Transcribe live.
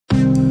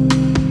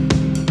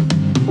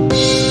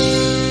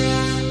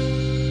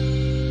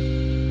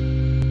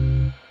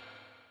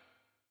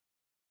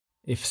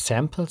If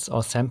samples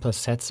or sample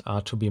sets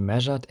are to be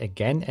measured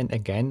again and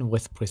again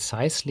with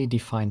precisely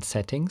defined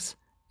settings,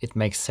 it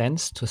makes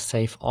sense to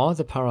save all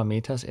the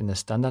parameters in a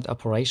standard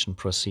operation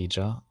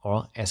procedure,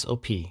 or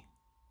SOP.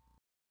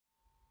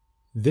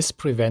 This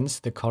prevents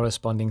the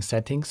corresponding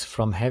settings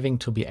from having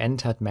to be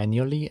entered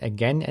manually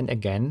again and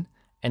again,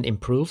 and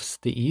improves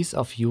the ease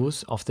of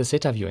use of the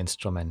ZetaView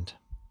instrument.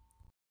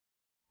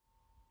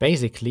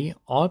 Basically,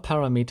 all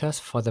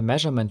parameters for the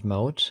measurement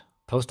mode,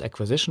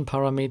 post-acquisition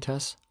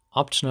parameters,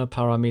 optional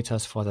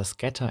parameters for the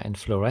scatter and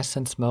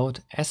fluorescence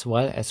mode, as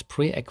well as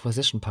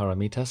pre-acquisition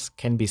parameters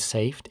can be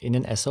saved in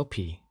an SOP.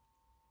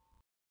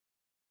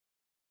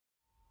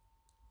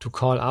 To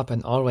call up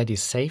an already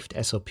saved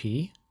SOP,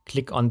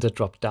 click on the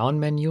drop-down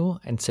menu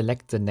and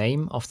select the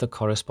name of the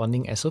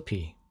corresponding SOP.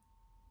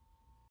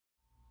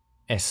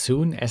 As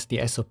soon as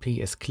the SOP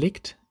is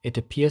clicked, it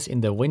appears in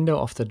the window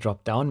of the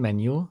drop-down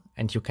menu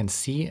and you can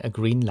see a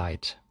green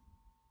light.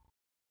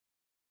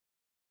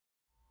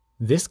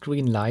 This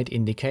green light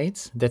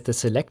indicates that the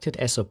selected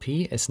SOP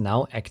is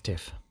now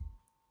active.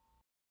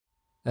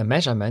 A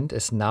measurement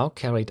is now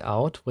carried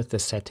out with the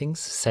settings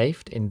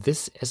saved in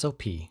this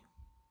SOP.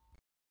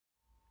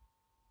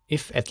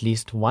 If at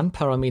least one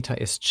parameter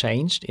is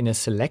changed in a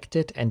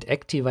selected and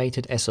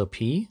activated SOP,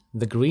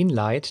 the green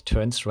light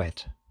turns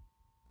red.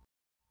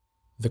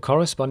 The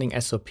corresponding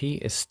SOP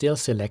is still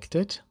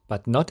selected,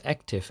 but not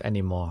active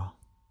anymore.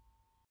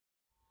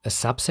 A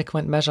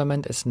subsequent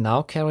measurement is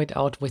now carried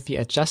out with the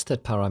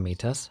adjusted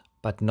parameters,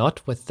 but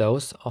not with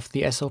those of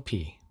the SOP.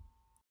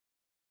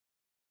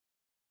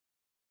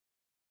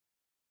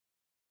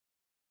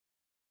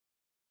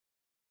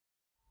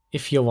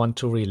 If you want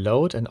to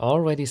reload an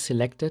already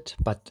selected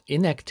but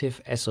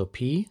inactive SOP,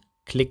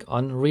 click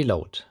on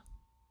Reload.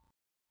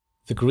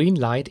 The green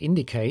light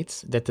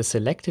indicates that the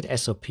selected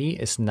SOP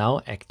is now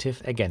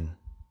active again.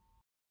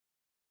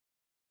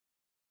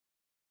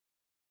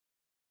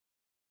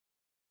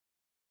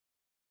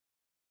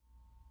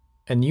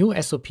 A new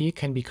SOP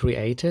can be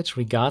created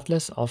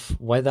regardless of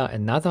whether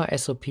another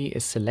SOP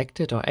is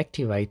selected or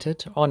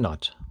activated or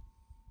not.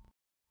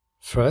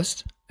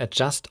 First,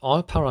 adjust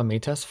all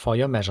parameters for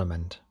your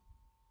measurement.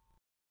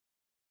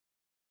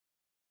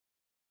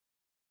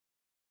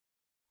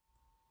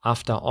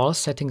 After all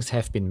settings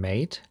have been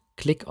made,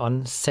 click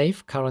on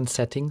Save Current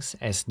Settings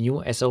as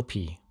New SOP.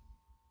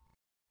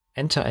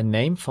 Enter a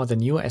name for the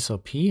new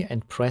SOP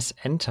and press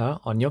Enter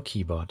on your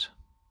keyboard.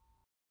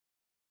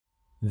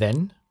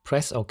 Then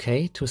press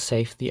OK to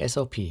save the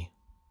SOP.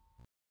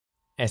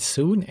 As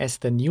soon as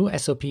the new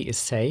SOP is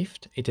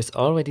saved, it is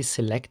already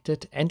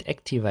selected and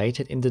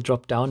activated in the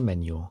drop-down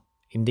menu,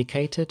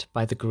 indicated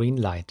by the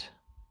green light.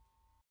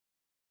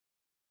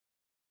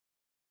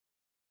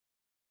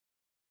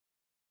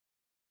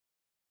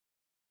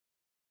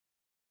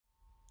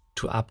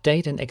 To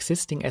update an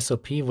existing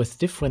SOP with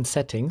different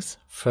settings,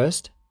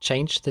 first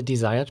change the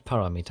desired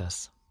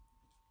parameters.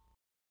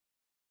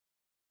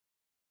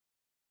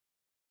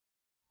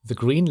 The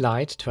green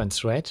light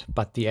turns red,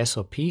 but the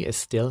SOP is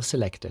still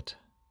selected.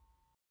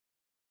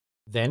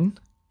 Then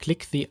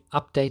click the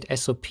Update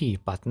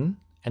SOP button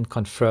and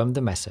confirm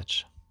the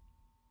message.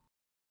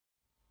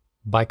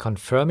 By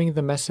confirming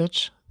the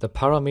message, the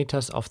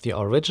parameters of the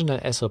original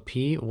SOP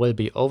will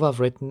be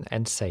overwritten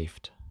and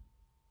saved.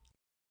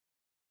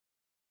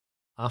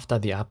 After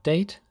the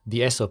update,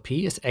 the SOP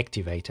is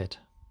activated.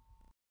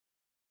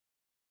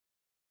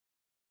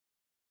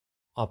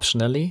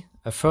 Optionally,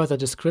 a further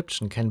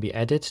description can be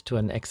added to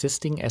an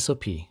existing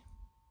SOP.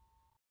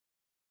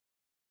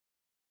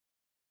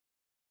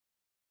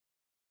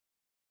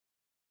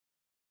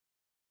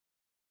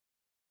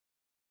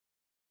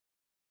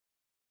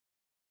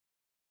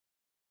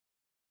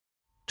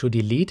 To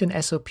delete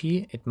an SOP,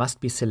 it must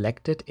be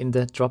selected in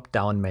the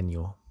drop-down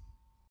menu.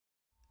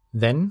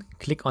 Then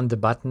click on the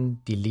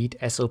button Delete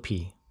SOP.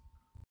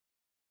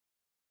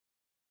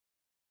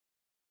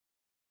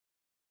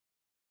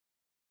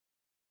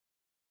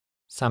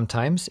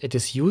 Sometimes it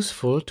is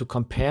useful to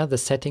compare the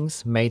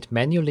settings made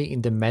manually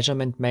in the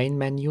Measurement main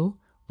menu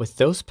with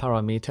those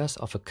parameters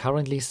of a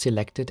currently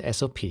selected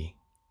SOP.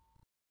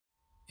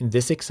 In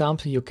this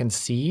example, you can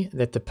see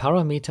that the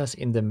parameters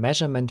in the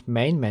Measurement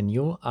main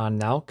menu are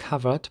now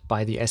covered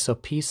by the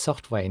SOP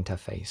software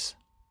interface.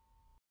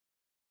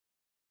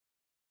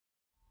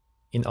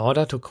 In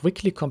order to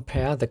quickly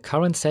compare the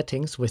current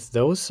settings with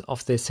those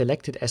of the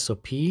selected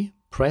SOP,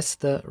 press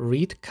the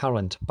Read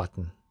Current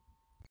button.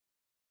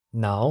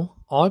 Now,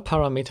 all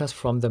parameters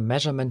from the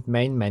Measurement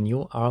main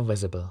menu are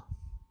visible.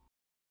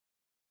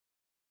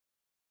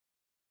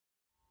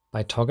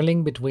 By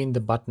toggling between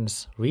the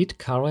buttons Read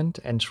Current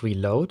and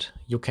Reload,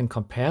 you can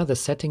compare the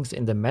settings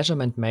in the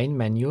Measurement main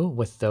menu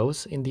with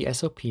those in the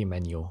SOP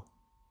menu.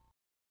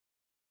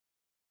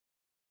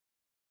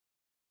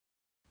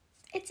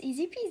 It's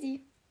easy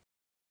peasy.